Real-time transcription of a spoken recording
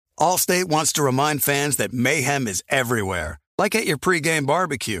Allstate wants to remind fans that mayhem is everywhere, like at your pregame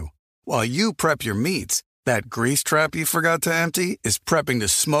barbecue. While you prep your meats, that grease trap you forgot to empty is prepping to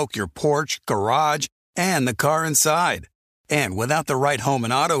smoke your porch, garage, and the car inside. And without the right home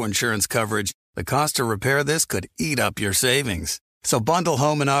and auto insurance coverage, the cost to repair this could eat up your savings. So bundle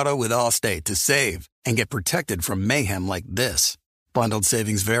home and auto with Allstate to save and get protected from mayhem like this. Bundled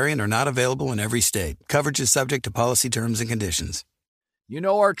savings vary and are not available in every state. Coverage is subject to policy terms and conditions. You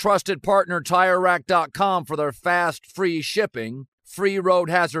know our trusted partner TireRack.com for their fast, free shipping, free road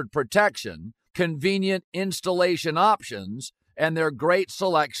hazard protection, convenient installation options, and their great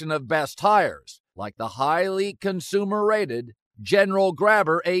selection of best tires, like the highly consumer-rated General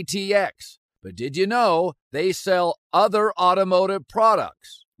Grabber ATX. But did you know they sell other automotive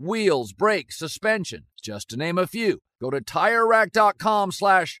products? Wheels, brakes, suspension, just to name a few. Go to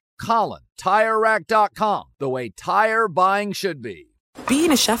TireRack.com/Colin. TireRack.com, the way tire buying should be.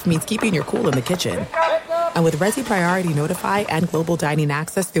 Being a chef means keeping your cool in the kitchen. And with Resi Priority Notify and Global Dining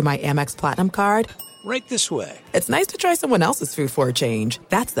Access through my Amex Platinum card... Right this way. It's nice to try someone else's food for a change.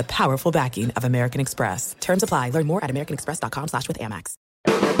 That's the powerful backing of American Express. Terms apply. Learn more at americanexpress.com/withAmex.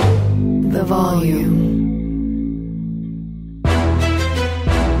 The volume.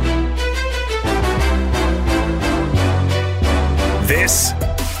 This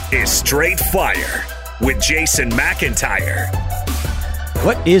is Straight Fire with Jason McIntyre.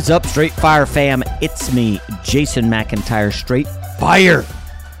 What is up, Straight Fire fam? It's me, Jason McIntyre, Straight Fire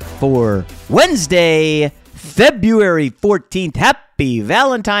for Wednesday, February 14th. Happy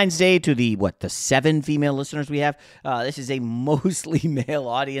Valentine's Day to the 7 female listeners we have. This is a mostly male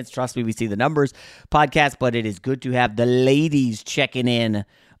audience. Trust me, we see the numbers podcast, but it is good to have the ladies checking in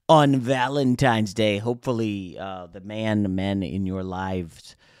on Valentine's Day. Hopefully, the men in your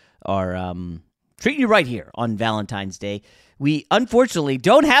lives are treating you right here on Valentine's Day. We, unfortunately,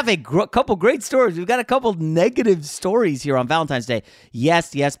 don't have a couple great stories. We've got a couple negative stories here on Valentine's Day. Yes,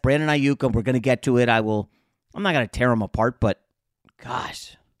 Brandon Aiyuk, and we're going to get to it. I'm not going to tear them apart, but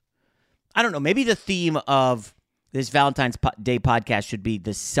gosh, I don't know. Maybe the theme of this Valentine's Day podcast should be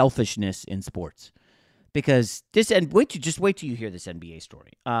the selfishness in sports. Because wait till you hear this NBA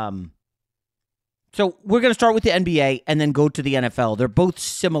story. So we're going to start with the NBA and then go to the NFL. They're both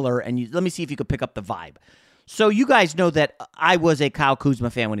similar, and let me see if you could pick up the vibe. So you guys know that I was a Kyle Kuzma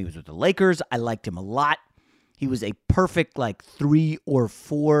fan when he was with the Lakers. I liked him a lot. He was a perfect 3 or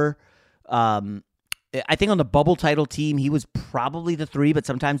 4. I think on the bubble title team, he was probably the 3, but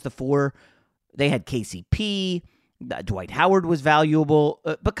sometimes the 4. They had KCP. Dwight Howard was valuable.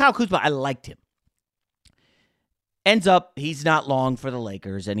 But Kyle Kuzma, I liked him. Ends up, he's not long for the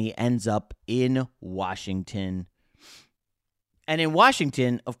Lakers, and he ends up in Washington. And in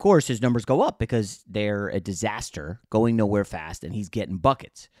Washington, of course, his numbers go up because they're a disaster, going nowhere fast, and he's getting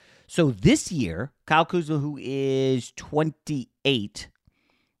buckets. So this year, Kyle Kuzma, who is 28,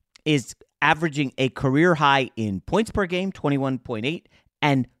 is averaging a career high in points per game, 21.8,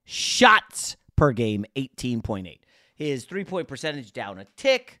 and shots per game, 18.8. His three-point percentage down a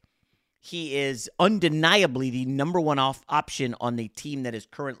tick. He is undeniably the number one option on the team that has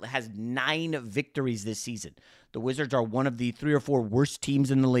 9 victories this season. The Wizards are one of the 3 or 4 worst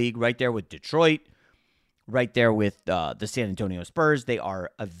teams in the league, right there with Detroit, right there with the San Antonio Spurs. They are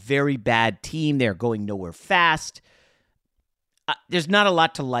a very bad team. They're going nowhere fast. There's not a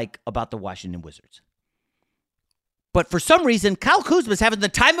lot to like about the Washington Wizards. But for some reason, Kyle Kuzma is having the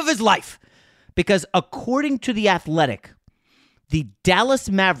time of his life because according to The Athletic, the Dallas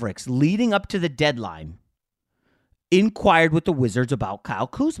Mavericks, leading up to the deadline, inquired with the Wizards about Kyle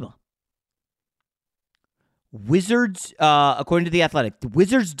Kuzma. Wizards, according to The Athletic, the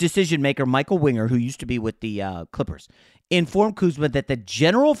Wizards decision maker, Michael Winger, who used to be with the Clippers, informed Kuzma that the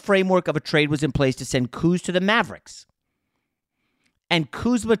general framework of a trade was in place to send Kuz to the Mavericks. And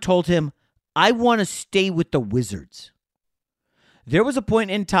Kuzma told him, I want to stay with the Wizards. There was a point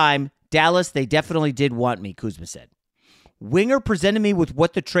in time, Dallas, they definitely did want me, Kuzma said. Winger presented me with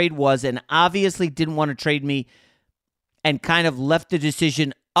what the trade was and obviously didn't want to trade me and kind of left the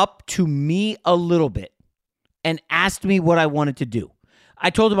decision up to me a little bit and asked me what I wanted to do. I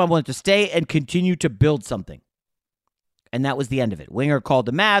told him I wanted to stay and continue to build something. And that was the end of it. Winger called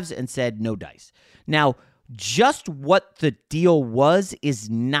the Mavs and said no dice. Now, just what the deal was is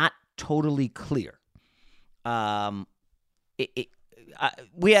not totally clear.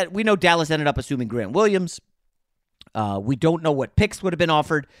 We know Dallas ended up assuming Grant Williams. We don't know what picks would have been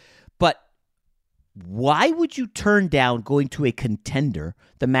offered, but why would you turn down going to a contender,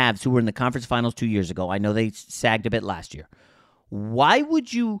 the Mavs, who were in the conference finals 2 years ago? I know they sagged a bit last year. Why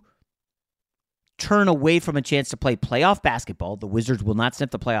would you turn away from a chance to play playoff basketball. The Wizards will not sniff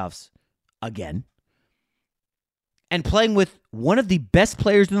the playoffs again. And playing with one of the best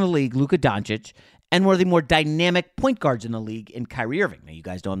players in the league, Luka Doncic, and one of the more dynamic point guards in the league in Kyrie Irving. Now, you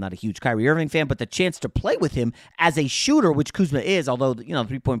guys know I'm not a huge Kyrie Irving fan, but the chance to play with him as a shooter, which Kuzma is, although,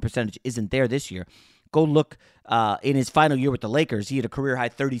 three-point percentage isn't there this year. Go look in his final year with the Lakers. He had a career-high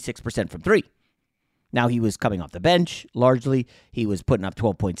 36% from three. Now, he was coming off the bench, largely. He was putting up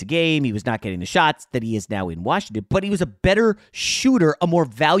 12 points a game. He was not getting the shots that he is now in Washington. But he was a better shooter, a more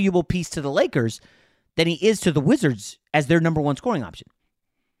valuable piece to the Lakers than he is to the Wizards as their number one scoring option.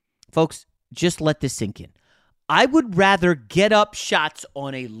 Folks, just let this sink in. I would rather get up shots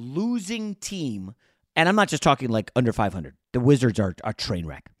on a losing team, and I'm not just talking like under 500. The Wizards are a train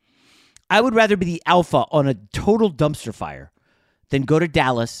wreck. I would rather be the alpha on a total dumpster fire than go to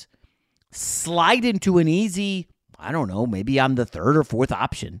Dallas, slide into an easy, I don't know, maybe I'm the third or fourth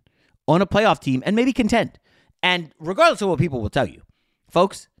option on a playoff team and maybe contend. And regardless of what people will tell you,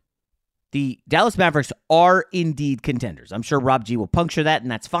 folks, the Dallas Mavericks are indeed contenders. I'm sure Rob G will puncture that,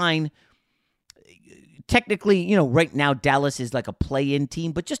 and that's fine. Technically, right now Dallas is like a play-in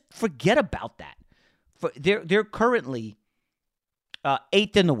team, but just forget about that. They're currently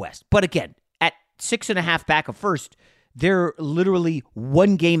 8th in the West. But again, at 6.5 back of first, they're literally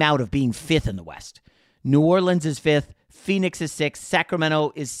one game out of being 5th in the West. New Orleans is 5th. Phoenix is 6th.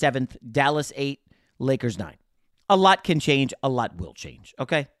 Sacramento is 7th. Dallas 8. Lakers 9. A lot can change. A lot will change.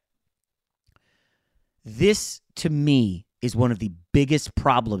 Okay? This, to me, is one of the biggest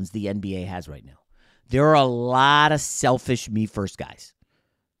problems the NBA has right now. There are a lot of selfish me-first guys.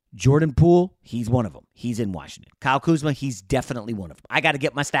 Jordan Poole, he's one of them. He's in Washington. Kyle Kuzma, he's definitely one of them. I got to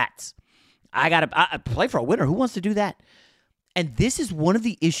get my stats. I got to play for a winner. Who wants to do that? And this is one of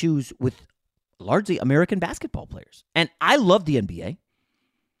the issues with largely American basketball players. And I love the NBA,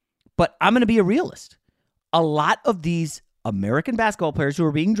 but I'm going to be a realist. A lot of these American basketball players who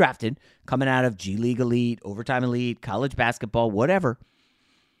are being drafted, coming out of G League Elite, Overtime Elite, college basketball, whatever,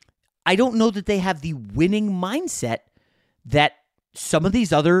 I don't know that they have the winning mindset that some of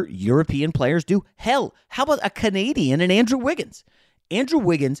these other European players do. Hell, how about a Canadian and Andrew Wiggins? Andrew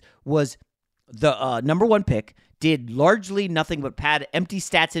Wiggins was the number one pick, did largely nothing but pad empty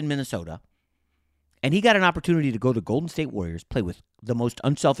stats in Minnesota, and he got an opportunity to go to Golden State Warriors, play with the most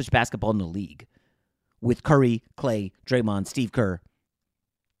unselfish basketball in the league, with Curry, Clay, Draymond, Steve Kerr,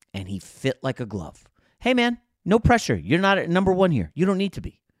 and he fit like a glove. Hey, man, no pressure. You're not at number one here. You don't need to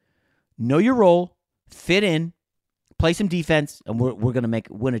be. Know your role, fit in, play some defense, and we're going to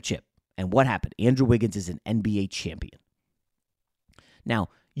win a chip. And what happened? Andrew Wiggins is an NBA champion. Now,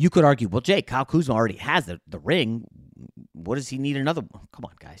 you could argue, well, Jay, Kyle Kuzma already has the ring. What does he need another one? Come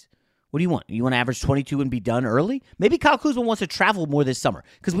on, guys. What do you want? You want to average 22 and be done early? Maybe Kyle Kuzma wants to travel more this summer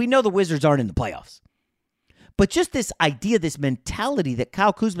because we know the Wizards aren't in the playoffs. But just this idea, this mentality that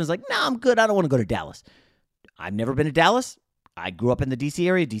Kyle Kuzma is like, no, I'm good. I don't want to go to Dallas. I've never been to Dallas. I grew up in the D.C.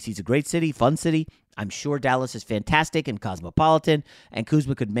 area. D.C. is a great city, fun city. I'm sure Dallas is fantastic and cosmopolitan, and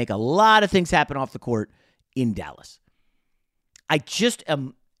Kuzma could make a lot of things happen off the court in Dallas. I just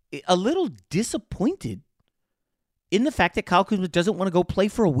am a little disappointed in the fact that Kyle Kuzma doesn't want to go play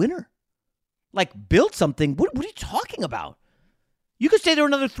for a winner. Like, build something. What are you talking about? You could stay there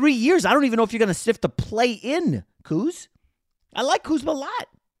another 3 years. I don't even know if you're going to sniff the play-in, Kuz. I like Kuzma a lot.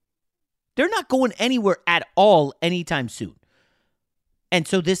 They're not going anywhere at all anytime soon. And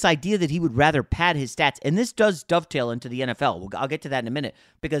so this idea that he would rather pad his stats, and this does dovetail into the NFL. I'll get to that in a minute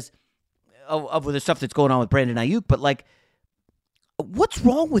because of the stuff that's going on with Brandon Aiyuk. But, like, what's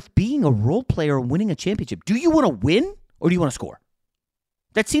wrong with being a role player and winning a championship? Do you want to win or do you want to score?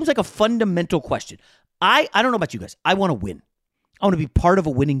 That seems like a fundamental question. I don't know about you guys. I want to win. I want to be part of a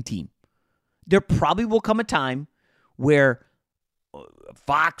winning team. There probably will come a time where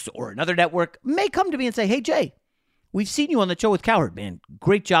Fox or another network may come to me and say, hey, Jay, we've seen you on the show with Cowherd, man.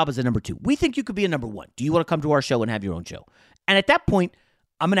 Great job as a number 2. We think you could be a number 1. Do you want to come to our show and have your own show? And at that point,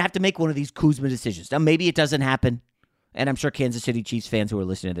 I'm going to have to make one of these Kuzma decisions. Now, maybe it doesn't happen. And I'm sure Kansas City Chiefs fans who are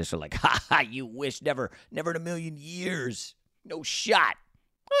listening to this are like, you wish, never in a million years. No shot.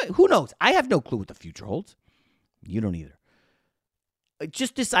 Who knows? I have no clue what the future holds. You don't either.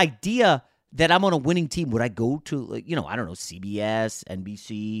 Just this idea that I'm on a winning team. Would I go to, I don't know, CBS,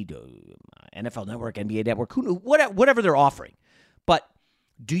 NBC, NFL Network, NBA Network, whatever they're offering. But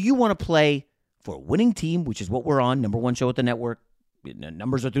do you want to play for a winning team, which is what we're on, number 1 show at the network?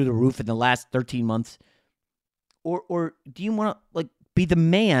 Numbers are through the roof in the last 13 months. Or do you want to be the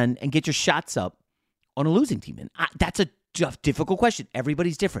man and get your shots up on a losing team? And that's a difficult question.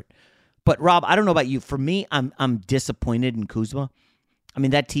 Everybody's different. But Rob, I don't know about you. For me, I'm disappointed in Kuzma. I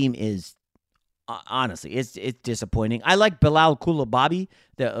mean, that team is honestly, it's disappointing. I like Bilal Koulibaly.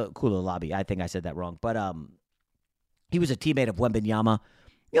 Koulibaly, I think I said that wrong. But he was a teammate of Wembanyama.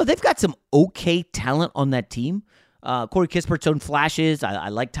 They've got some okay talent on that team. Corey Kispert's own flashes. I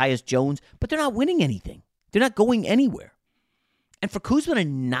like Tyus Jones. But they're not winning anything. They're not going anywhere. And for Kuzma to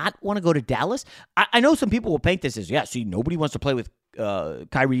not want to go to Dallas, I know some people will paint this as, nobody wants to play with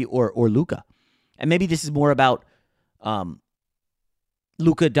Kyrie or Luka. And maybe this is more about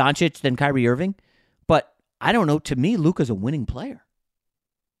Luka Doncic than Kyrie Irving. But I don't know. To me, Luka's a winning player.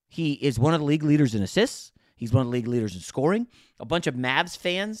 He is one of the league leaders in assists. He's one of the league leaders in scoring. A bunch of Mavs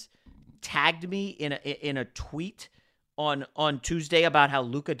fans tagged me in a tweet on Tuesday about how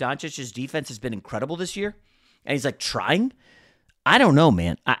Luka Doncic's defense has been incredible this year. And he's like trying. I don't know,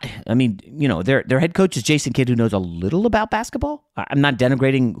 man. I mean, their head coach is Jason Kidd, who knows a little about basketball. I'm not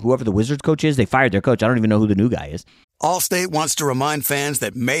denigrating whoever the Wizards coach is. They fired their coach. I don't even know who the new guy is. Allstate wants to remind fans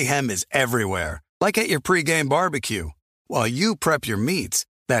that mayhem is everywhere, like at your pregame barbecue. While you prep your meats,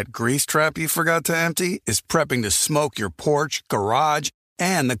 that grease trap you forgot to empty is prepping to smoke your porch, garage,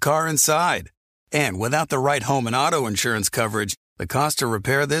 and the car inside. And without the right home and auto insurance coverage, the cost to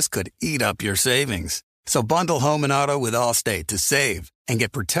repair this could eat up your savings. So bundle home and auto with Allstate to save and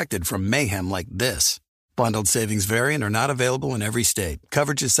get protected from mayhem like this. Bundled savings vary and are not available in every state.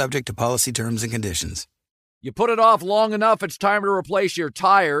 Coverage is subject to policy terms and conditions. You put it off long enough, it's time to replace your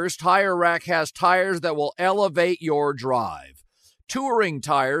tires. Tire Rack has tires that will elevate your drive. Touring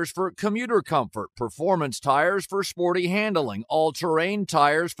tires for commuter comfort, performance tires for sporty handling, all-terrain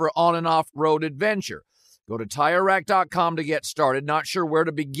tires for on- and off-road adventure. Go to TireRack.com to get started. Not sure where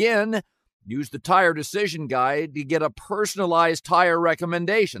to begin? Use the Tire Decision Guide to get a personalized tire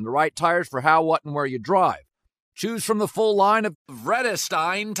recommendation, the right tires for how, what, and where you drive. Choose from the full line of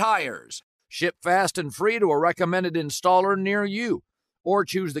Vredestein tires. Ship fast and free to a recommended installer near you. Or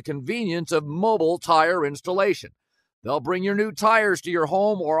choose the convenience of mobile tire installation. They'll bring your new tires to your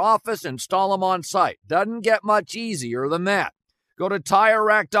home or office and install them on site. Doesn't get much easier than that. Go to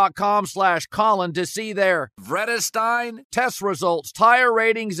TireRack.com/Colin to see their Vredestein test results, tire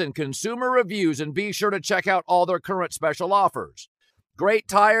ratings, and consumer reviews, and be sure to check out all their current special offers. Great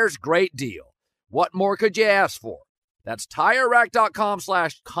tires, great deal. What more could you ask for? That's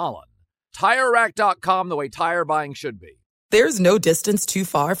TireRack.com/Colin. TireRack.com, the way tire buying should be. There's no distance too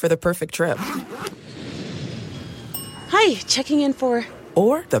far for the perfect trip. Hi, checking in for...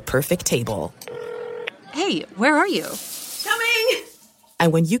 Or the perfect table. Hey, where are you? Coming!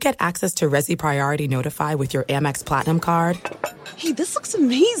 And when you get access to Resi Priority Notify with your Amex Platinum card... Hey, this looks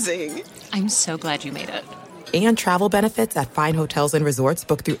amazing. I'm so glad you made it. And travel benefits at fine hotels and resorts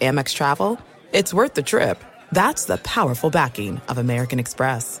booked through Amex Travel, it's worth the trip. That's the powerful backing of American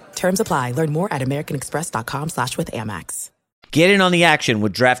Express. Terms apply. Learn more at americanexpress.com/withAmex. Get in on the action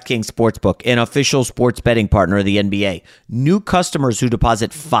with DraftKings Sportsbook, an official sports betting partner of the NBA. New customers who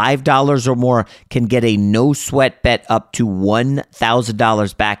deposit $5 or more can get a no-sweat bet up to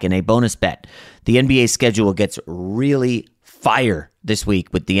 $1,000 back in a bonus bet. The NBA schedule gets really fire this week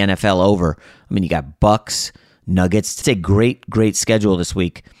with the NFL over. I mean, you got Bucks, Nuggets. It's a great, great schedule this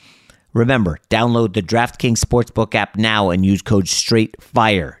week. Remember, download the DraftKings Sportsbook app now and use code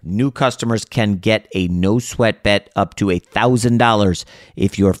STRAIGhtFIRE. New customers can get a no-sweat bet up to $1,000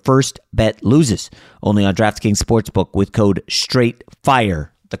 if your first bet loses. Only on DraftKings Sportsbook with code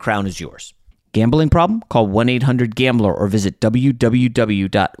STRAIGhtFIRE. The crown is yours. Gambling problem? Call 1-800-GAMBLER or visit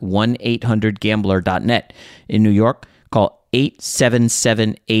www.1800gambler.net. In New York, call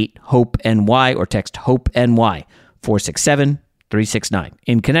 877-8-HOPE-NY or text HOPE-NY 467-369.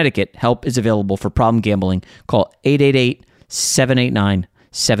 In Connecticut, help is available for problem gambling. Call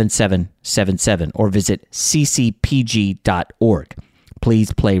 888-789-7777 or visit ccpg.org.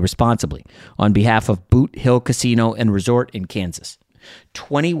 Please play responsibly. On behalf of Boot Hill Casino and Resort in Kansas.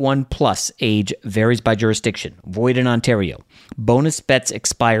 21 plus age varies by jurisdiction. Void in Ontario. Bonus bets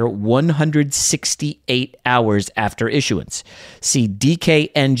expire 168 hours after issuance. See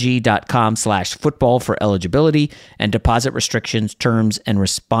dkng.com/football for eligibility and deposit restrictions, terms, and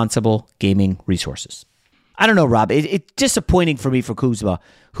responsible gaming resources. I don't know, Rob. It's disappointing for me for Kuzma,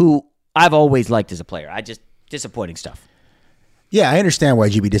 who I've always liked as a player. Disappointing stuff. Yeah, I understand why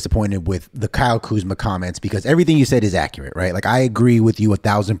you'd be disappointed with the Kyle Kuzma comments because everything you said is accurate, right? Like, I agree with you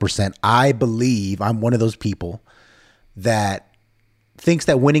 1,000%. I believe I'm one of those people that thinks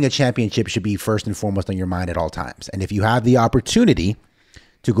that winning a championship should be first and foremost on your mind at all times. And if you have the opportunity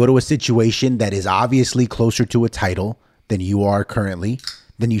to go to a situation that is obviously closer to a title than you are currently,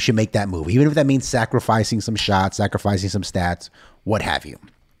 then you should make that move, even if that means sacrificing some shots, sacrificing some stats, what have you.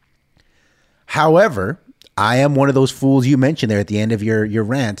 However, I am one of those fools you mentioned there at the end of your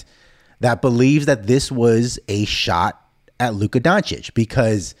rant that believes that this was a shot at Luka Doncic,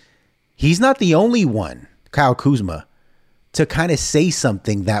 because he's not the only one, Kyle Kuzma, to kind of say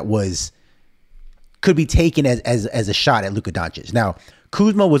something that could be taken as a shot at Luka Doncic. Now,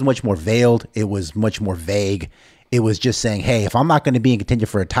 Kuzma was much more veiled. It was much more vague. It was just saying, hey, if I'm not going to be in contention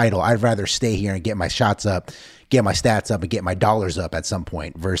for a title, I'd rather stay here and get my shots up, get my stats up, and get my dollars up at some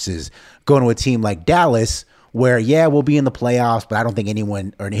point, versus going to a team like Dallas where, yeah, we'll be in the playoffs, but I don't think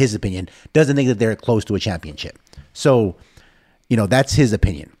anyone, or in his opinion, doesn't think that they're close to a championship. So, that's his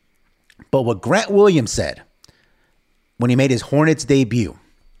opinion. But what Grant Williams said when he made his Hornets debut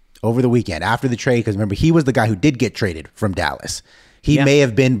over the weekend after the trade, because remember, he was the guy who did get traded from Dallas. He may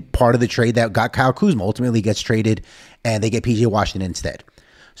have been part of the trade that got Kyle Kuzma. Ultimately, he gets traded, and they get PJ Washington instead.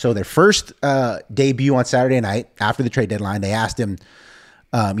 So their first debut on Saturday night after the trade deadline, they asked him,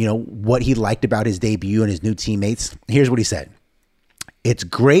 what he liked about his debut and his new teammates. Here's what he said. It's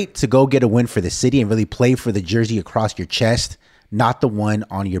great to go get a win for the city and really play for the jersey across your chest, not the one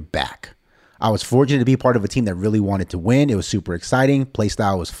on your back. I was fortunate to be part of a team that really wanted to win. It was super exciting. Play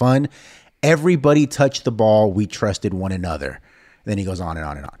style was fun. Everybody touched the ball. We trusted one another. Then he goes on and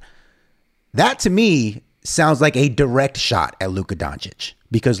on and on. That to me sounds like a direct shot at Luka Doncic,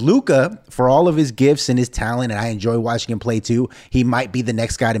 because Luka, for all of his gifts and his talent, and I enjoy watching him play too, he might be the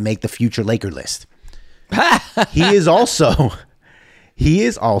next guy to make the future Laker list. He is also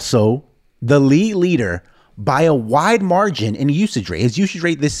the league leader by a wide margin in usage rate. His usage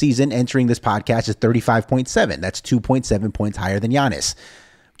rate this season entering this podcast is 35.7. That's 2.7 points higher than Giannis.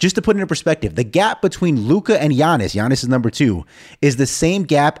 Just to put it in perspective, the gap between Luka and Giannis is number 2, is the same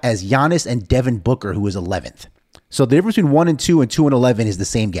gap as Giannis and Devin Booker, who is 11th. So the difference between 1 and 2 and 2 and 11 is the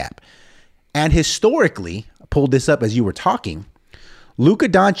same gap. And historically, I pulled this up as you were talking, Luka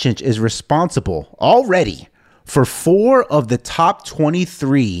Doncic is responsible already for 4 of the top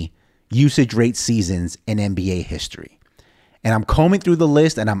 23 usage rate seasons in NBA history. And I'm combing through the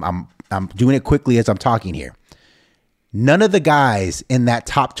list, and I'm doing it quickly as I'm talking here. None of the guys in that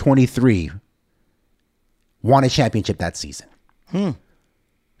top 23 won a championship that season.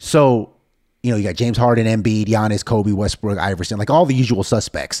 So, you got James Harden, Embiid, Giannis, Kobe, Westbrook, Iverson, like all the usual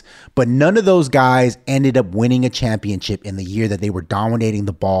suspects. But none of those guys ended up winning a championship in the year that they were dominating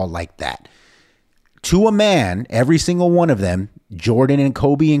the ball like that. To a man, every single one of them, Jordan and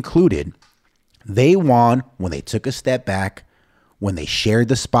Kobe included, they won when they took a step back, when they shared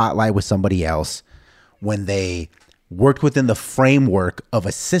the spotlight with somebody else, when they worked within the framework of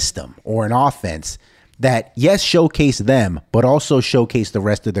a system or an offense that, yes, showcased them, but also showcased the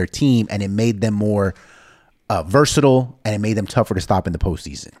rest of their team, and it made them more versatile, and it made them tougher to stop in the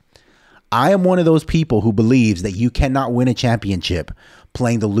postseason. I am one of those people who believes that you cannot win a championship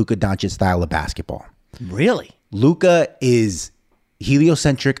playing the Luka Doncic style of basketball. Really? Luka is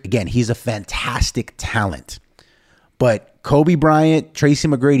heliocentric. Again, he's a fantastic talent. But Kobe Bryant, Tracy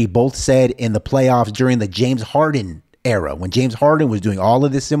McGrady both said in the playoffs during the James Harden era, when James Harden was doing all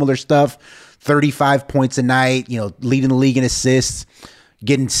of this similar stuff, 35 points a night, leading the league in assists,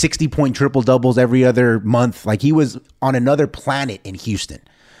 getting 60-point triple doubles every other month. Like, he was on another planet in Houston.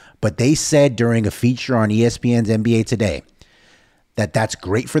 But they said during a feature on ESPN's NBA Today that that's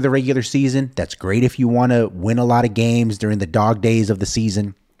great for the regular season. That's great if you want to win a lot of games during the dog days of the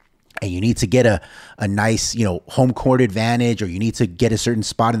season, and you need to get a nice, home court advantage, or you need to get a certain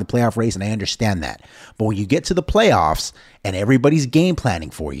spot in the playoff race, and I understand that. But when you get to the playoffs and everybody's game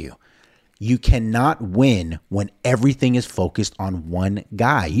planning for you, you cannot win when everything is focused on one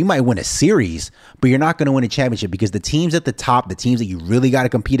guy. You might win a series, but you're not going to win a championship, because the teams at the top, the teams that you really got to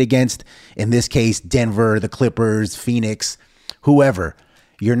compete against, in this case, Denver, the Clippers, Phoenix, whoever,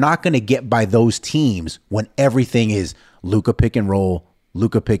 you're not going to get by those teams when everything is Luka pick and roll,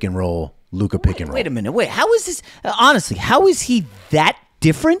 Luka pick and roll, Luka pick and roll. Wait a minute. How is this? Honestly, how is he that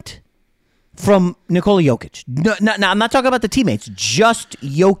different from Nikola Jokic? No, I'm not talking about the teammates, just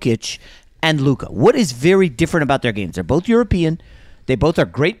Jokic and Luka. What is very different about their games? They're both European. They both are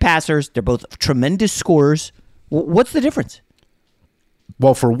great passers. They're both tremendous scorers. What's the difference?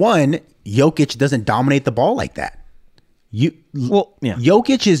 Well, for one, Jokic doesn't dominate the ball like that.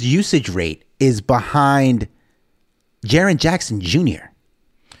 Jokic's usage rate is behind Jaren Jackson Jr.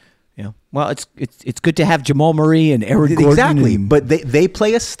 Yeah. Well, it's good to have Jamal Murray and Aaron Gordon. Exactly. But they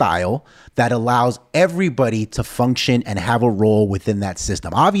play a style that allows everybody to function and have a role within that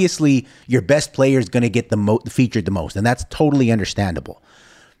system. Obviously, your best player is going to get featured the most, and that's totally understandable.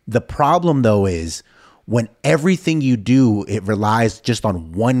 The problem, though, is when everything you do, it relies just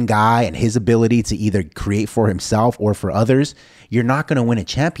on one guy and his ability to either create for himself or for others, you're not going to win a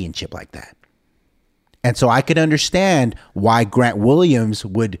championship like that. And so I could understand why Grant Williams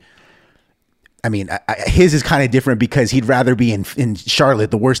would I mean, his is kind of different because he'd rather be in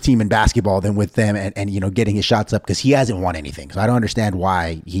Charlotte, the worst team in basketball, than with them and getting his shots up because he hasn't won anything. So I don't understand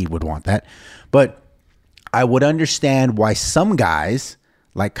why he would want that. But I would understand why some guys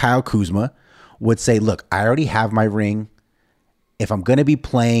like Kyle Kuzma would say, look, I already have my ring. If I'm going to be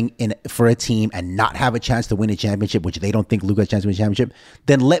playing for a team and not have a chance to win a championship, which they don't think Luka has a chance to win a championship,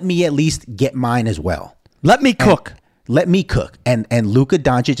 then let me at least get mine as well. Let me cook. Let me cook. And Luka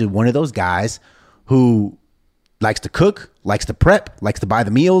Doncic is one of those guys who likes to cook, likes to prep, likes to buy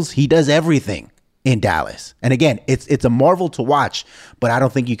the meals. He does everything in Dallas. And again, it's a marvel to watch, but I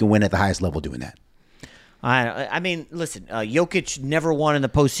don't think you can win at the highest level doing that. I mean, listen, Jokic never won in the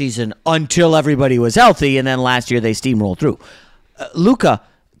postseason until everybody was healthy, and then last year they steamrolled through. Luka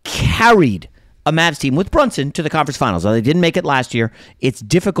carried a Mavs team with Brunson to the conference finals. They didn't make it last year. It's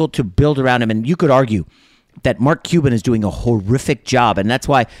difficult to build around him, and you could argue that Mark Cuban is doing a horrific job, and that's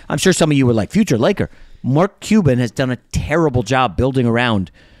why I'm sure some of you were like, future Laker. Mark Cuban has done a terrible job building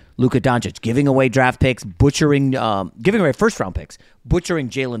around Luka Doncic, giving away draft picks, giving away first-round picks, butchering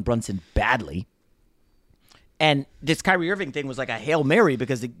Jalen Brunson badly. And this Kyrie Irving thing was like a Hail Mary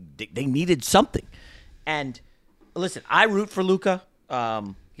because they needed something. And listen, I root for Luka.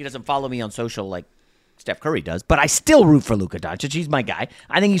 He doesn't follow me on social like Steph Curry does, but I still root for Luka Doncic. He's my guy.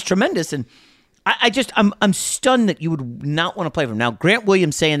 I think he's tremendous, and I'm stunned that you would not want to play for him. Now, Grant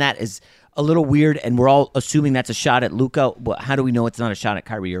Williams saying that is a little weird, and we're all assuming that's a shot at Luka. But how do we know it's not a shot at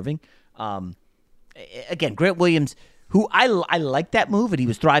Kyrie Irving? Again, Grant Williams, who I like that move, and he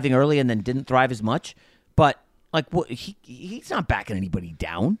was thriving early and then didn't thrive as much, but he's not backing anybody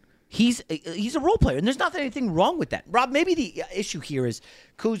down. He's a role player, and there's not anything wrong with that. Rob, maybe the issue here is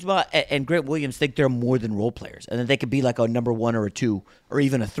Kuzma and Grant Williams think they're more than role players, and that they could be like a number 1 or a 2 or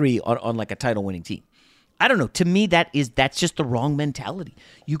even a 3 on like a title-winning team. I don't know. To me, that's just the wrong mentality.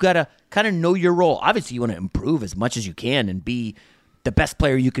 You got to kind of know your role. Obviously, you want to improve as much as you can and be the best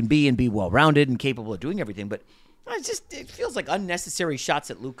player you can be and be well-rounded and capable of doing everything, but it feels like unnecessary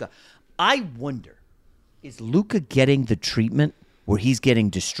shots at Luka. I wonder, is Luka getting the treatment where he's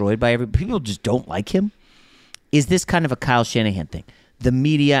getting destroyed by everybody? People just don't like him? Is this kind of a Kyle Shanahan thing? The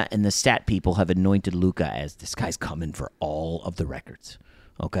media and the stat people have anointed Luka as this guy's coming for all of the records,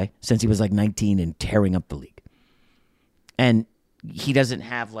 okay? Since he was like 19 and tearing up the league. And he doesn't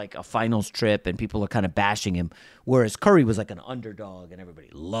have like a finals trip and people are kind of bashing him, whereas Curry was like an underdog and everybody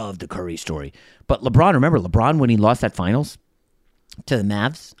loved the Curry story. But remember LeBron when he lost that finals to the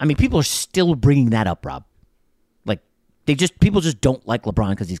Mavs? I mean, people are still bringing that up, Rob. People just don't like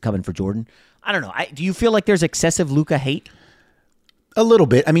LeBron because he's coming for Jordan. I don't know. Do you feel like there's excessive Luka hate? A little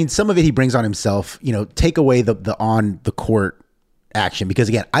bit. I mean, some of it he brings on himself. Take away the on the court action because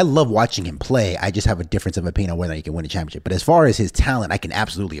again, I love watching him play. I just have a difference of opinion on whether he can win a championship. But as far as his talent, I can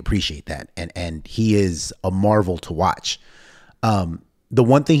absolutely appreciate that, and he is a marvel to watch. The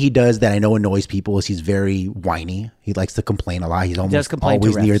one thing he does that I know annoys people is he's very whiny. He likes to complain a lot. He's almost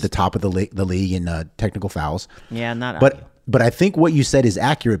always near the top of the league in technical fouls. Yeah, not. But I think what you said is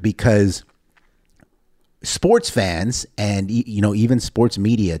accurate because sports fans and even sports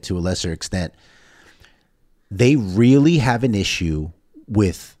media to a lesser extent, they really have an issue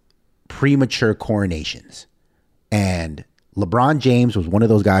with premature coronations. And LeBron James was one of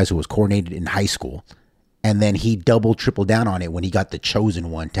those guys who was coronated in high school. And then he triple down on it when he got the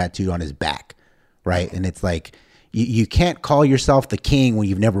chosen one tattooed on his back, right? And it's like, you can't call yourself the king when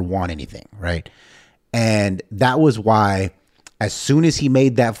you've never won anything, right? And that was why as soon as he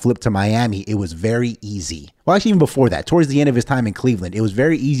made that flip to Miami, it was very easy. Well, actually, even before that, towards the end of his time in Cleveland, it was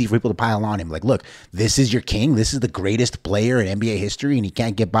very easy for people to pile on him. Like, look, this is your king. This is the greatest player in NBA history, and he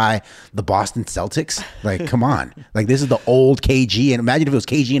can't get by the Boston Celtics. Like, come on. Like, this is the old KG. And imagine if it was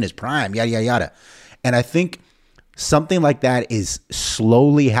KG in his prime, yada, yada, yada. And I think something like that is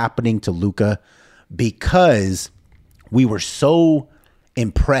slowly happening to Luka because we were so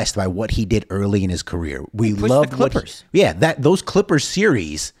impressed by what he did early in his career. We loved the Clippers. Those Clippers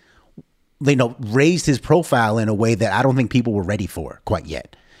series, raised his profile in a way that I don't think people were ready for quite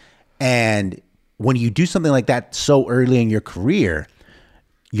yet. And when you do something like that so early in your career,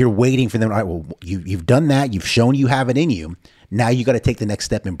 you're waiting for them. All right, well, you've done that. You've shown you have it in you. Now you got to take the next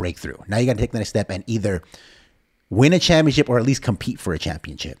step and break through. Now you got to take the next step and either win a championship or at least compete for a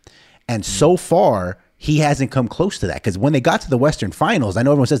championship. And so far, he hasn't come close to that because when they got to the Western Finals, I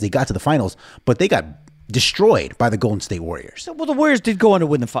know everyone says they got to the finals, but they got destroyed by the Golden State Warriors. Well, the Warriors did go on to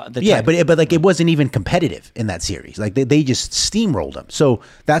win the yeah, but like it wasn't even competitive in that series. Like they just steamrolled them. So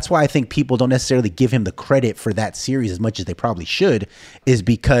that's why I think people don't necessarily give him the credit for that series as much as they probably should, is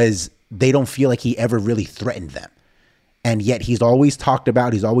because they don't feel like he ever really threatened them. And yet he's always talked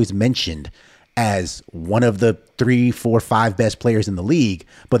about, he's always mentioned as one of the 3, 4, 5 best players in the league.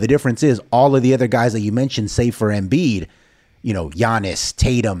 But the difference is all of the other guys that you mentioned, save for Embiid, Giannis,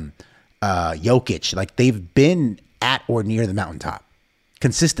 Tatum, Jokic, like they've been at or near the mountaintop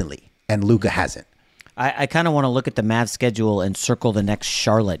consistently, and Luka hasn't. I kind of want to look at the Mavs schedule and circle the next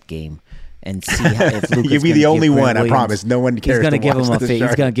Charlotte game and see if Luka's You'll be the only one, I promise. No one cares. He's going to give him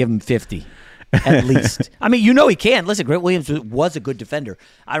he's going to give him 50 at least. I mean, he can. Listen, Grant Williams was a good defender.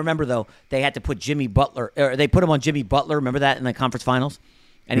 I remember though they had to put Jimmy Butler, or they put him on Jimmy Butler. Remember that in the conference finals?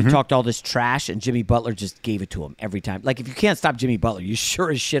 And he talked all this trash, and Jimmy Butler just gave it to him every time. Like, if you can't stop Jimmy Butler, you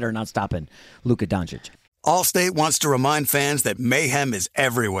sure as shit are not stopping Luka Doncic. Allstate wants to remind fans that mayhem is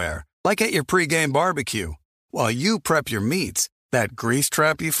everywhere, like at your pregame barbecue. While you prep your meats, that grease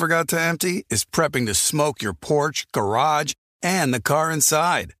trap you forgot to empty is prepping to smoke your porch, garage, and the car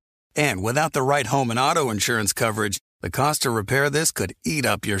inside. And without the right home and auto insurance coverage, the cost to repair this could eat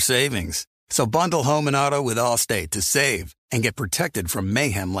up your savings. So bundle home and auto with Allstate to save and get protected from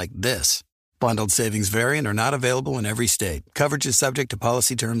mayhem like this. Bundled savings vary and are not available in every state. Coverage is subject to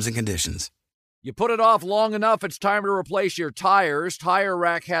policy terms and conditions. You put it off long enough, it's time to replace your tires. Tire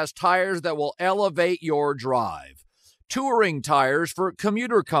Rack has tires that will elevate your drive. Touring tires for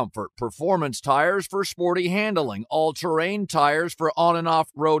commuter comfort, performance tires for sporty handling, all-terrain tires for on- and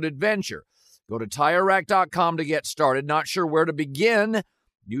off-road adventure. Go to TireRack.com to get started. Not sure where to begin?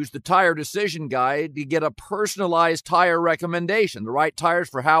 Use the Tire Decision Guide to get a personalized tire recommendation, the right tires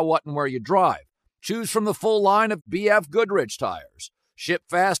for how, what, and where you drive. Choose from the full line of BF Goodrich tires. Ship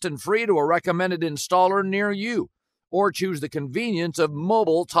fast and free to a recommended installer near you. Or choose the convenience of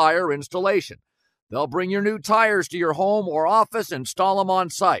mobile tire installation. They'll bring your new tires to your home or office and install them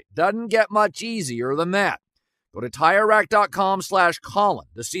on site. Doesn't get much easier than that. Go to TireRack.com/Colin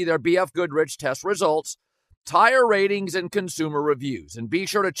to see their BF Goodrich test results, tire ratings, and consumer reviews. And be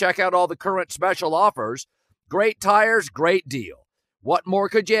sure to check out all the current special offers. Great tires, great deal. What more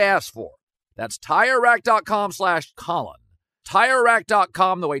could you ask for? That's TireRack.com/Colin.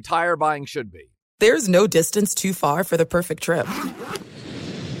 TireRack.com, the way tire buying should be. There's no distance too far for the perfect trip.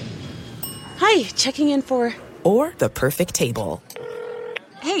 Hi, checking in for... Or the perfect table.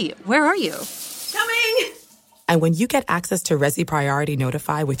 Hey, where are you? Coming! And when you get access to Resi Priority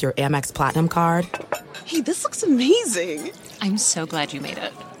Notify with your Amex Platinum card... Hey, this looks amazing. I'm so glad you made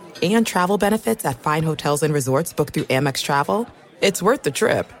it. And travel benefits at fine hotels and resorts booked through Amex Travel, it's worth the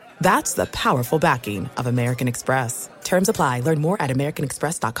trip. That's the powerful backing of American Express. Terms apply. Learn more at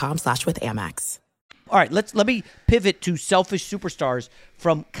americanexpress.com/withAmex. All right, let me pivot to selfish superstars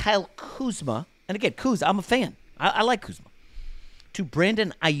from Kyle Kuzma. And again, Kuz, I'm a fan. I like Kuzma. To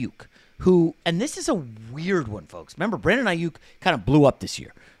Brandon Aiyuk, who, and this is a weird one, folks. Remember, Brandon Aiyuk kind of blew up this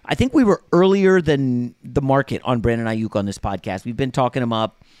year. I think we were earlier than the market on Brandon Aiyuk on this podcast. We've been talking him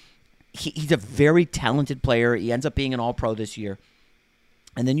up. He's a very talented player. He ends up being an All-Pro this year.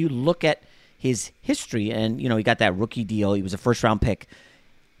 And then you look at his history, and, he got that rookie deal. He was a first-round pick.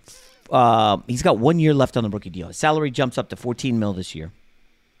 He's got 1 year left on the rookie deal. His salary jumps up to $14 million this year.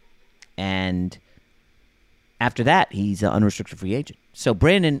 And after that, he's an unrestricted free agent. So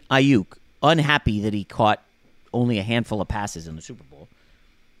Brandon Aiyuk, unhappy that he caught only a handful of passes in the Super Bowl.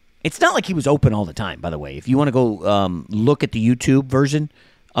 It's not like he was open all the time, by the way. If you want to go look at the YouTube version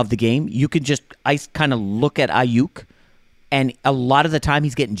of the game, you can just kind of look at Aiyuk. And a lot of the time,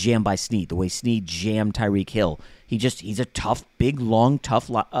 he's getting jammed by Snead, the way Snead jammed Tyreek Hill. He's a tough, big, long, tough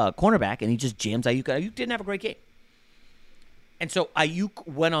cornerback, and he just jams Aiyuk. Aiyuk didn't have a great game. And so Aiyuk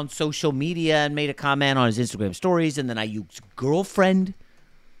went on social media and made a comment on his Instagram stories, and then Aiyuk's girlfriend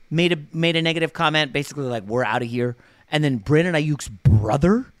made a negative comment, basically like, we're out of here. And then Brandon Aiyuk's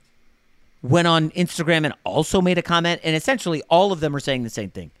brother went on Instagram and also made a comment, and essentially all of them are saying the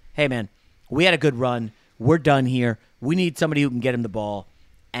same thing. Hey, man, we had a good run. We're done here. We need somebody who can get him the ball.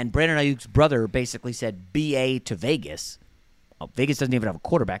 And Brandon Aiyuk's brother basically said, BA to Vegas. Oh, Vegas doesn't even have a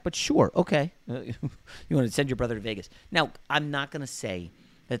quarterback, but sure, okay. You want to send your brother to Vegas. Now, I'm not going to say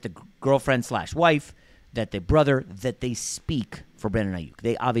that the girlfriend/wife, that the brother, that they speak for Brandon Aiyuk.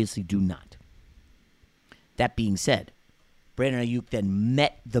 They obviously do not. That being said, Brandon Aiyuk then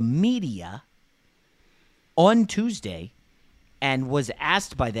met the media on Tuesday and was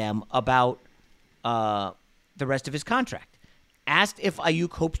asked by them about the rest of his contract. Asked if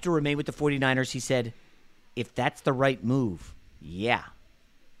Aiyuk hopes to remain with the 49ers, he said, if that's the right move, yeah.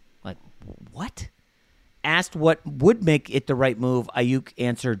 Like, what? Asked what would make it the right move, Aiyuk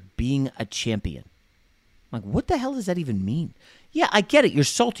answered, being a champion. Like, what the hell does that even mean? Yeah, I get it. You're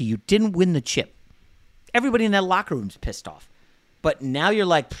salty. You didn't win the chip. Everybody in that locker room's pissed off. But now you're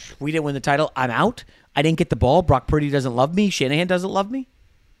like, we didn't win the title. I'm out. I didn't get the ball. Brock Purdy doesn't love me. Shanahan doesn't love me.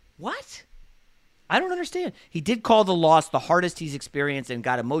 What? I don't understand. He did call the loss the hardest he's experienced and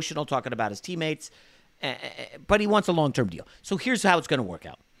got emotional talking about his teammates, but he wants a long-term deal. So here's how it's going to work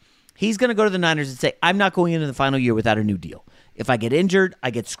out. He's going to go to the Niners and say, I'm not going into the final year without a new deal. If I get injured,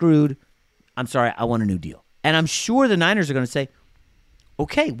 I get screwed. I'm sorry, I want a new deal. And I'm sure the Niners are going to say,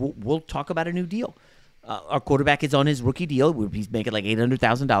 okay, we'll talk about a new deal. Our quarterback is on his rookie deal. He's making like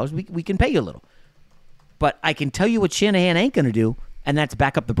 $800,000. We can pay you a little. But I can tell you what Shanahan ain't going to do, and that's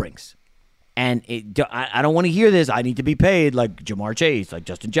back up the Brinks. And I don't want to hear this. I need to be paid like Jamar Chase, like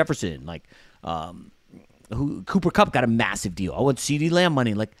Justin Jefferson, like Cooper Kupp got a massive deal. I want CeeDee Lamb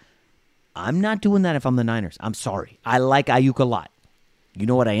money. Like, I'm not doing that if I'm the Niners. I'm sorry. I like Aiyuk a lot. You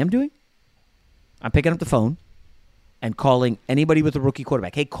know what I am doing? I'm picking up the phone and calling anybody with a rookie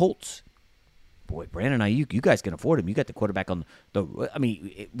quarterback. Hey, Colts. Boy, Brandon Aiyuk, you guys can afford him. You got the quarterback on the I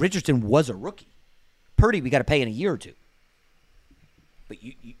mean, Richardson was a rookie. Purdy, we got to pay in a year or two. But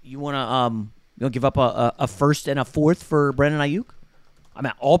you want to give up a first and a fourth for Brandon Aiyuk? I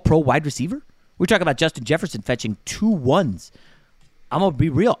mean, all-pro wide receiver? We're talking about Justin Jefferson fetching 2 1s. I'm going to be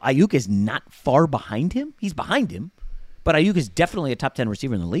real. Aiyuk is not far behind him. He's behind him. But Aiyuk is definitely a top 10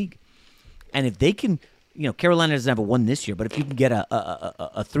 receiver in the league. And if they can, Carolina doesn't have a 1 this year, but if you can get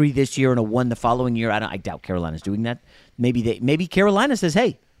a 3 this year and a 1 the following year, I doubt Carolina's doing that. Maybe Carolina says,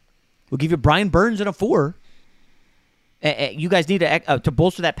 hey, we'll give you Brian Burns and a 4. You guys need to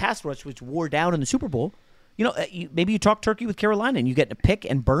bolster that pass rush, which wore down in the Super Bowl. Maybe you talk turkey with Carolina and you get a pick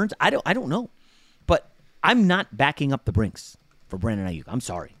and Burns. I don't know, but I'm not backing up the Brinks for Brandon Aiyuk. I'm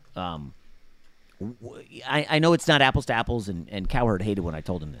sorry. I know it's not apples to apples, and Cowherd hated when I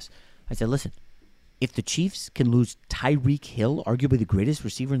told him this. I said, listen, if the Chiefs can lose Tyreek Hill, arguably the greatest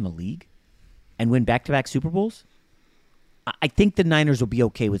receiver in the league, and win back-to-back Super Bowls, I think the Niners will be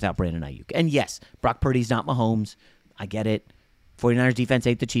okay without Brandon Aiyuk. And yes, Brock Purdy's not Mahomes. I get it. 49ers defense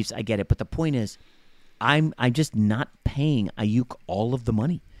ain't the Chiefs. I get it. But the point is, I'm just not paying Aiyuk all of the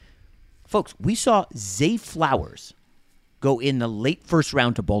money. Folks, we saw Zay Flowers go in the late first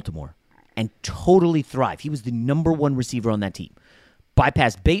round to Baltimore and totally thrive. He was the number 1 receiver on that team.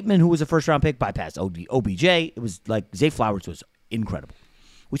 Bypassed Bateman, who was a first-round pick. Bypassed OBJ. It was like Zay Flowers was incredible.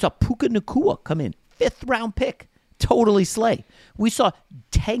 We saw Puka Nacua come in, 5th-round pick, totally slay. We saw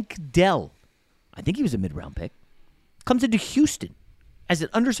Tank Dell, I think he was a mid-round pick, comes into Houston as an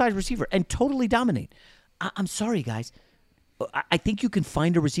undersized receiver and totally dominate. I'm sorry, guys. I think you can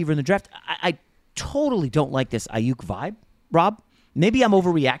find a receiver in the draft. I totally don't like this Aiyuk vibe, Rob. Maybe I'm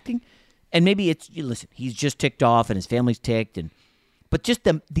overreacting, and maybe listen, he's just ticked off and his family's ticked, but just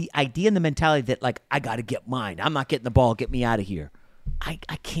the idea and the mentality that, like, I got to get mine. I'm not getting the ball. Get me out of here. I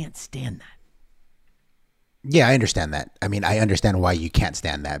can't stand that. Yeah, I understand that. I mean, I understand why you can't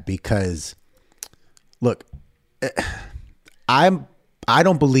stand that because, look, I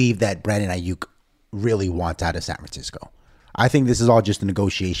don't believe that Brandon Aiyuk really wants out of San Francisco. I think this is all just a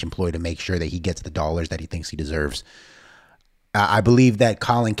negotiation ploy to make sure that he gets the dollars that he thinks he deserves. I believe that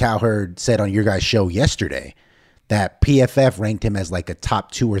Colin Cowherd said on your guys' show yesterday that PFF ranked him as like a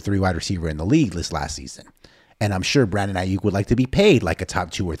top 2 or 3 wide receiver in the league this last season. And I'm sure Brandon Aiyuk would like to be paid like a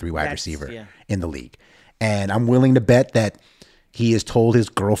top 2 or 3 wide receiver in the league. And I'm willing to bet that he has told his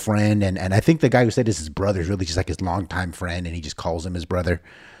girlfriend, and I think the guy who said this, his brother, is really just like his longtime friend, and he just calls him his brother.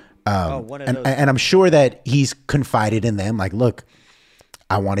 One of those. And I'm sure that he's confided in them, like, look,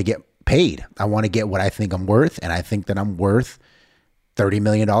 I want to get paid. I want to get what I think I'm worth, and I think that I'm worth $30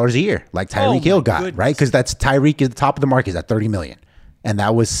 million a year, like Tyreek Hill got, right? Because that's Tyreek is the top of the market, is at $30 million. And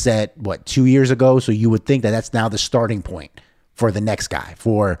that was set, 2 years ago? So you would think that that's now the starting point for the next guy,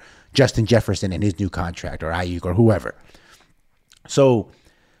 for Justin Jefferson and his new contract, or Aiyuk, or whoever. So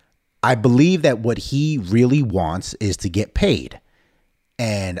I believe that what he really wants is to get paid.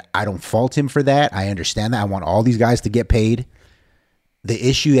 And I don't fault him for that. I understand that. I want all these guys to get paid. The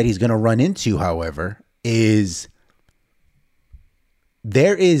issue that he's going to run into, however, is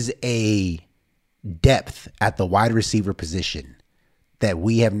there is a depth at the wide receiver position that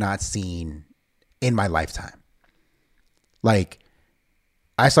we have not seen in my lifetime. Like,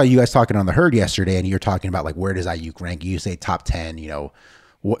 I saw you guys talking on the Herd yesterday, and you're talking about, like, where does Aiyuk rank? You say top 10,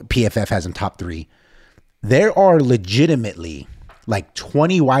 PFF has him top 3. There are legitimately like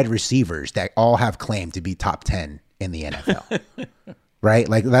 20 wide receivers that all have claim to be top 10 in the NFL. Right?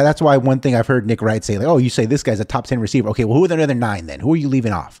 Like, that's why one thing I've heard Nick Wright say, like, oh, you say this guy's a top 10 receiver. Okay, well, who are the other 9 then? Who are you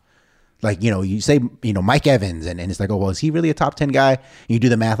leaving off? Like, you say, Mike Evans, and it's like, oh, well, is he really a top 10 guy? And you do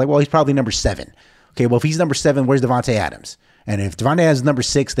the math, like, well, he's probably number 7. Okay, well, if he's number 7, where's Devontae Adams? And if Devontae Adams is number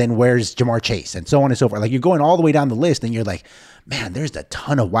 6, then where's Jamar Chase? And so on and so forth. Like, you're going all the way down the list, and you're like, man, there's a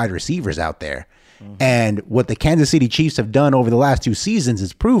ton of wide receivers out there. Mm-hmm. And what the Kansas City Chiefs have done over the last 2 seasons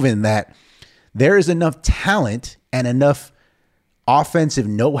is proven that there is enough talent and enough offensive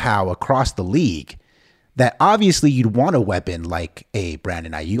know-how across the league that obviously you'd want a weapon like a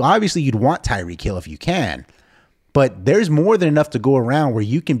Brandon Aiyuk. Obviously, you'd want Tyreek Hill if you can. But there's more than enough to go around where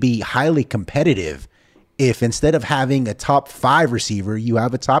you can be highly competitive if instead of having a top 5 receiver, you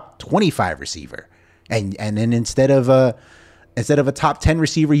have a top 25 receiver. And then instead of a top 10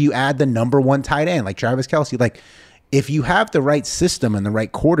 receiver, you add the number 1 tight end like Travis Kelce. Like, if you have the right system and the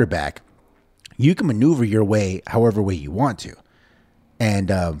right quarterback, you can maneuver your way however way you want to. And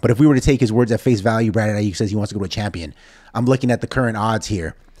but if we were to take his words at face value, Brandon Aiyuk says he wants to go to a champion. I'm looking at the current odds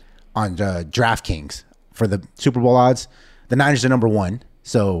here on DraftKings for the Super Bowl odds. The Niners are number 1,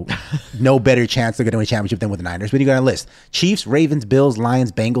 so no better chance they're going to win a championship than with the Niners. But you got a list: Chiefs, Ravens, Bills,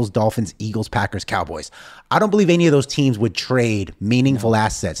 Lions, Bengals, Dolphins, Eagles, Packers, Cowboys. I don't believe any of those teams would trade meaningful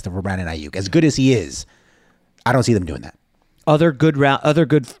assets for Brandon Aiyuk. As good as he is, I don't see them doing that. Other good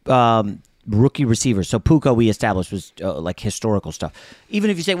rookie receivers. So Puka, we established, was like historical stuff.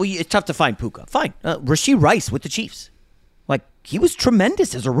 Even if you say, well, it's tough to find Puka. Fine. Rashee Rice with the Chiefs. Like, he was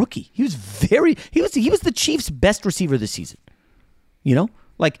tremendous as a rookie. He was the Chiefs' best receiver this season. You know?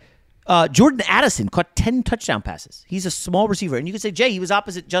 Like, Jordan Addison caught 10 touchdown passes. He's a small receiver. And you can say, Jay, he was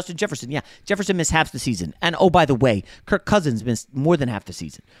opposite Justin Jefferson. Yeah, Jefferson missed half the season. And, oh, by the way, Kirk Cousins missed more than half the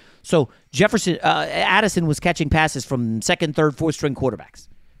season. So Addison was catching passes from second, third, fourth string quarterbacks.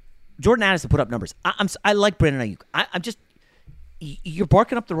 Jordan Addison put up numbers. I like Brandon Aiyuk. You're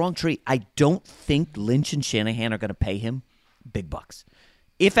barking up the wrong tree. I don't think Lynch and Shanahan are going to pay him big bucks.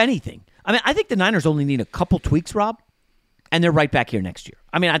 If anything, I mean, I think the Niners only need a couple tweaks, Rob, and they're right back here next year.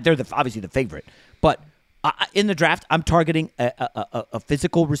 I mean, they're obviously the favorite, but in the draft, I'm targeting a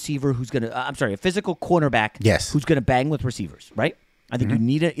physical receiver who's going to. A physical cornerback. Yes. Who's going to bang with receivers, right? I think you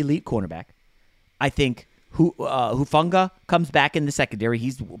need an elite cornerback. I think Hufanga comes back in the secondary.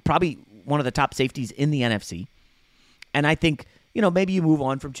 He's probably one of the top safeties in the NFC. And I think, maybe you move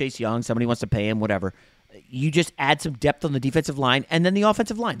on from Chase Young. Somebody wants to pay him, whatever. You just add some depth on the defensive line and then the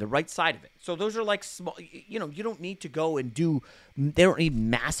offensive line, the right side of it. So those are like small, you don't need to go and they don't need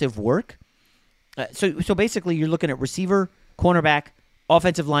massive work. So basically you're looking at receiver, cornerback,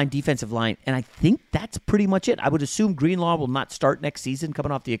 offensive line, defensive line, and I think that's pretty much it. I would assume Greenlaw will not start next season,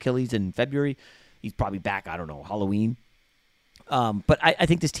 coming off the Achilles in February. He's probably back, I don't know, Halloween. But I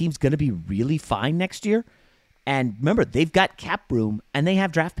think this team's going to be really fine next year. And remember, they've got cap room, and they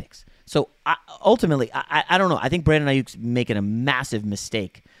have draft picks. So ultimately, I don't know. I think Brandon Aiyuk's making a massive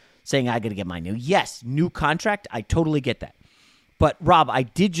mistake saying, I got to get my new contract. I totally get that. But, Rob, I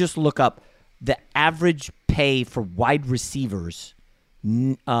did just look up the average pay for wide receivers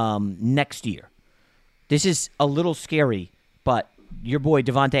next year. This is a little scary, but your boy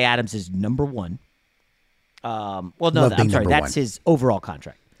Devontae Adams is number 1. That's his overall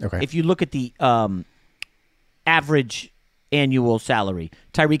contract. Okay. If you look at the average annual salary,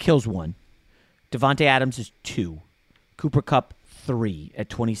 Tyreek Hill's 1. Devontae Adams is 2. Cooper Kupp 3 at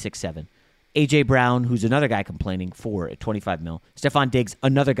 $26.7. A.J. Brown, who's another guy complaining, 4 at $25 mil. Stephon Diggs,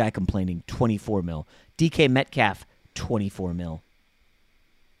 another guy complaining, $24 mil. DK Metcalf, $24 mil.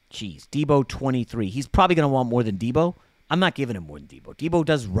 Jeez. Debo, 23. He's probably going to want more than Debo. I'm not giving him more than Debo. Debo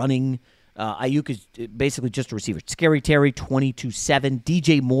does running. Aiyuk is basically just a receiver. Scary Terry, 22.7.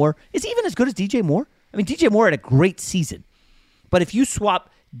 DJ Moore. Is he even as good as DJ Moore? I mean, DJ Moore had a great season. But if you swap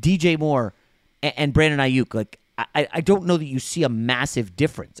DJ Moore and Brandon Aiyuk, like I don't know that you see a massive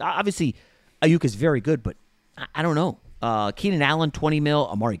difference. Obviously, Aiyuk is very good, but I don't know. Keenan Allen, 20 mil.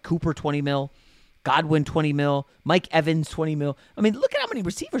 Amari Cooper, 20 mil. Godwin, 20 mil. Mike Evans, 20 mil. I mean, look at how many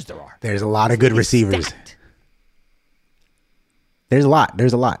receivers there are. There's a lot of good receivers. Stacked. There's a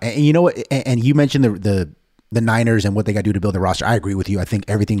lot. And you know what? And you mentioned the Niners and what they got to do to build the roster. I agree with you. I think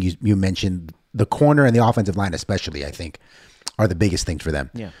everything you mentioned, the corner and the offensive line especially, I think, are the biggest things for them.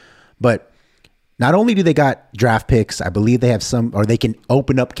 Yeah. But not only do they got draft picks, I believe they have they can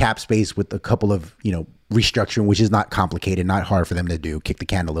open up cap space with a couple of, restructuring, which is not complicated, not hard for them to do, kick the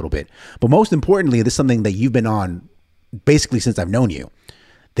can a little bit. But most importantly, this is something that you've been on basically since I've known you.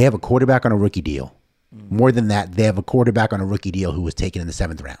 They have a quarterback on a rookie deal. More than that, they have a quarterback on a rookie deal who was taken in the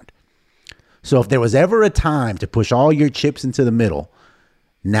 7th round. So if there was ever a time to push all your chips into the middle,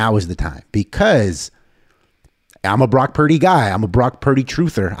 now is the time. Because I'm a Brock Purdy guy. I'm a Brock Purdy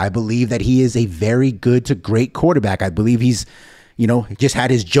truther. I believe that he is a very good to great quarterback. I believe he's, just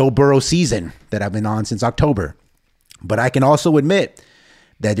had his Joe Burrow season that I've been on since October. But I can also admit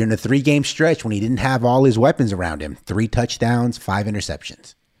that during a 3-game stretch when he didn't have all his weapons around him, 3 touchdowns, 5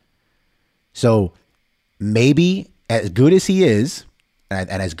 interceptions. So maybe as good as he is, and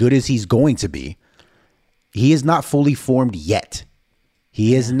as good as he's going to be, he is not fully formed yet.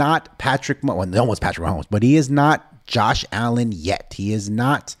 He is not Patrick Mahomes. Well, no one's Patrick Mahomes, but he is not Josh Allen yet. He is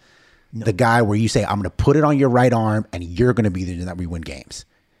not the guy where you say, I'm going to put it on your right arm and you're going to be the reason that we win games.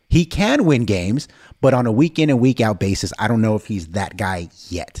 He can win games, but on a week in and week out basis, I don't know if he's that guy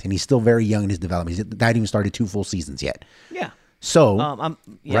yet. And he's still very young in his development. He's not even started 2 full seasons yet. Yeah. So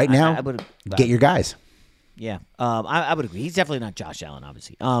right now, I would, get your guys. Yeah, I would agree. He's definitely not Josh Allen,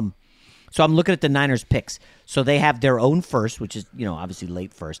 obviously. So I'm looking at the Niners picks. So they have their own first, which is, obviously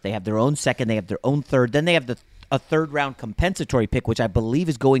late first. They have their own second. They have their own third. Then they have a third-round compensatory pick, which I believe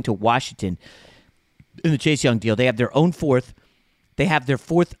is going to Washington in the Chase Young deal. They have their own fourth. They have a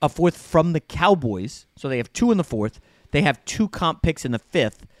fourth from the Cowboys. So they have 2 in the fourth. They have 2 comp picks in the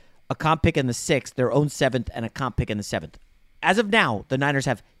fifth, a comp pick in the sixth, their own seventh, and a comp pick in the seventh. As of now, the Niners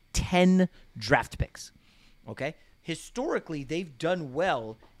have 10 draft picks. Okay? Historically, they've done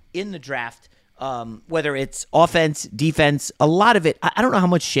well in the draft, whether it's offense, defense, a lot of it. I don't know how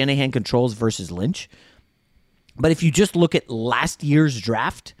much Shanahan controls versus Lynch, but if you just look at last year's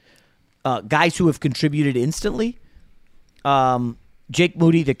draft, guys who have contributed instantly, Jake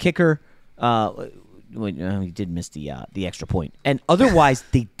Moody, the kicker, he did miss the extra point, and otherwise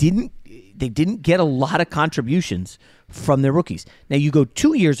they didn't get a lot of contributions from their rookies. Now you go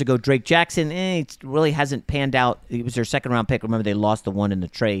 2 years ago, Drake Jackson, it really hasn't panned out. He was their second-round pick. Remember, they lost the one in the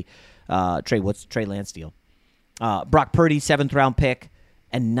Trey Lance deal. Brock Purdy, 7th-round pick,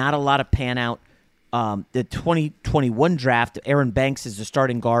 and not a lot of pan out. The 2021 draft, Aaron Banks is the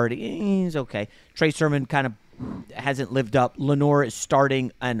starting guard. He's okay. Trey Sermon kind of hasn't lived up. Lenore is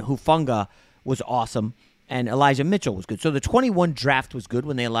starting, and Hufanga was awesome, and Elijah Mitchell was good. So the 21 draft was good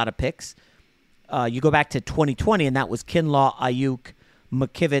when they had a lot of picks. You go back to 2020, and that was Kinlaw, Aiyuk,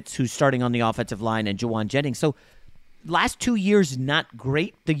 McKivitz, who's starting on the offensive line, and Jawan Jennings. So last 2 years, not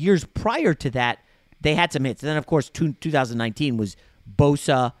great. The years prior to that, they had some hits. And then, of course, 2019 was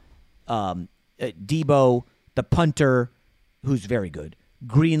Bosa, Debo, the punter, who's very good,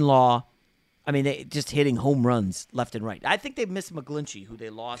 Greenlaw. I mean, they just hitting home runs left and right. I think they missed McGlinchey, who they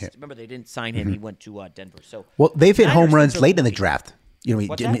lost. Yeah. Remember, they didn't sign him. Mm-hmm. He went to Denver. So they've hit home runs late in the draft.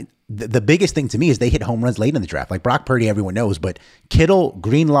 The biggest thing to me is they hit home runs late in the draft. Like Brock Purdy, everyone knows, but Kittle,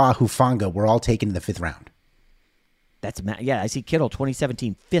 Greenlaw, Hufanga were all taken in the 5th round. I see Kittle,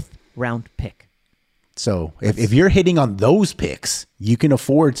 2017, 5th-round pick. So if you're hitting on those picks, you can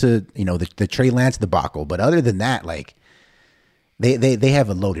afford to, the Trey Lance debacle. But other than that, like they have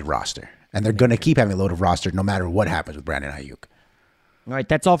a loaded roster, and they're going to keep having a loaded roster no matter what happens with Brandon Aiyuk. All right,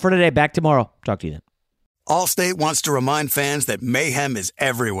 that's all for today. Back tomorrow. Talk to you then. Allstate wants to remind fans that mayhem is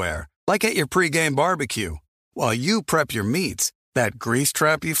everywhere, like at your pregame barbecue. While you prep your meats, that grease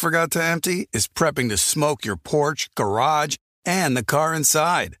trap you forgot to empty is prepping to smoke your porch, garage, and the car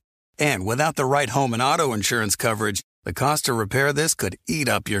inside. And without the right home and auto insurance coverage, the cost to repair this could eat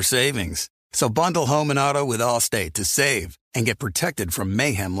up your savings. So bundle home and auto with Allstate to save and get protected from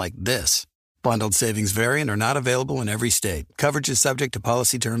mayhem like this. Bundled savings vary and are not available in every state. Coverage is subject to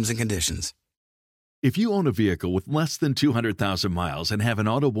policy terms and conditions. If you own a vehicle with less than 200,000 miles and have an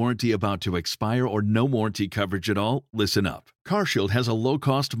auto warranty about to expire or no warranty coverage at all, listen up. CarShield has a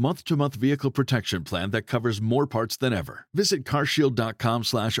low-cost month-to-month vehicle protection plan that covers more parts than ever. Visit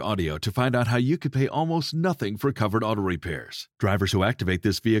carshield.com/audio to find out how you could pay almost nothing for covered auto repairs. Drivers who activate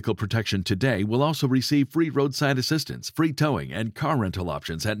this vehicle protection today will also receive free roadside assistance, free towing, and car rental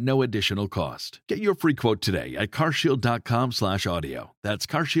options at no additional cost. Get your free quote today at carshield.com/audio. That's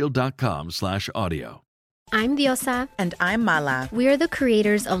carshield.com/audio. I'm Diosa. And I'm Mala. We are the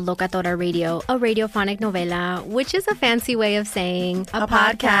creators of Locatora Radio, a radiophonic novela, which is a fancy way of saying a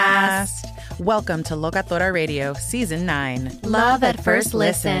podcast. Welcome to Locatora Radio, Season 9. Love at first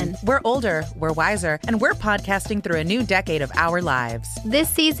listen. We're older, we're wiser, and we're podcasting through a new decade of our lives. This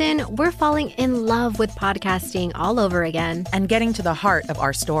season, we're falling in love with podcasting all over again. And getting to the heart of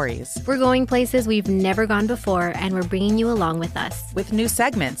our stories. We're going places we've never gone before, and we're bringing you along with us. With new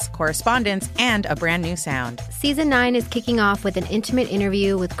segments, correspondence, and a brand new sound. Season 9 is kicking off with an intimate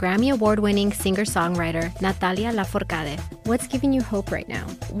interview with Grammy Award-winning singer-songwriter Natalia Lafourcade. What's giving you hope right now?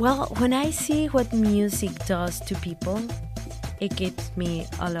 Well, when I see what music does to people, it gives me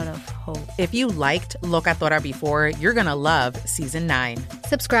a lot of hope. If you liked Locatora before, you're going to love Season 9.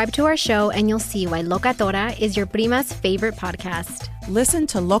 Subscribe to our show and you'll see why Locatora is your prima's favorite podcast. Listen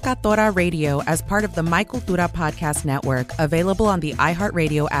to Locatora Radio as part of the My Cultura Podcast Network, available on the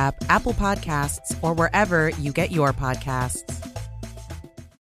iHeartRadio app, Apple Podcasts, or wherever you get your podcasts.